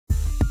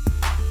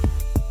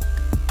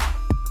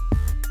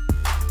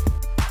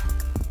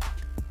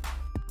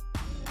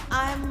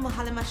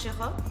Mohale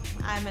Mashigo.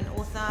 I'm an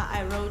author.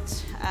 I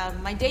wrote,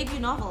 my debut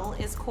novel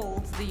is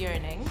called The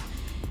Yearning,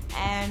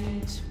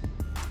 and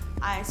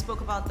I spoke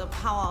about the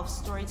power of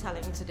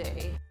storytelling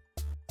today.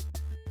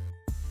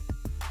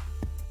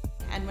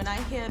 And when I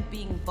hear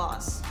being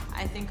boss,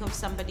 I think of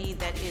somebody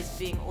that is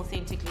being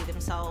authentically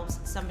themselves,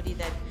 somebody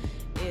that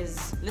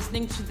is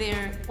listening to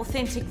their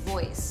authentic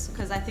voice,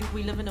 because I think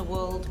we live in a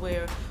world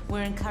where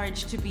we're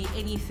encouraged to be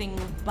anything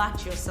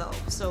but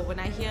yourself. So when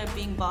I hear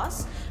being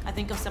boss, I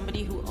think of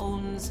somebody who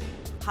owns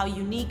how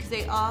unique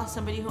they are,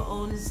 somebody who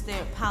owns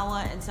their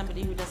power, and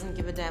somebody who doesn't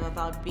give a damn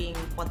about being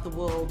what the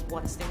world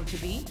wants them to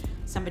be,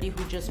 somebody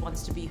who just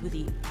wants to be who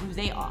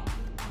they are.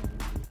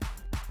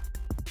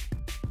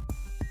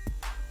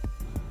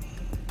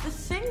 The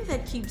thing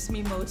that keeps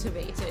me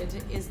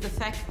motivated is the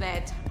fact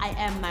that I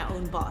am my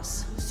own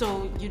boss.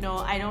 So,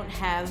 I don't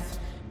have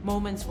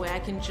moments where I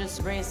can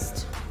just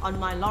rest on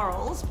my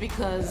laurels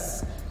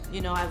because,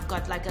 I've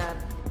got like a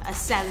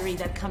salary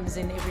that comes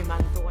in every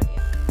month or whatever.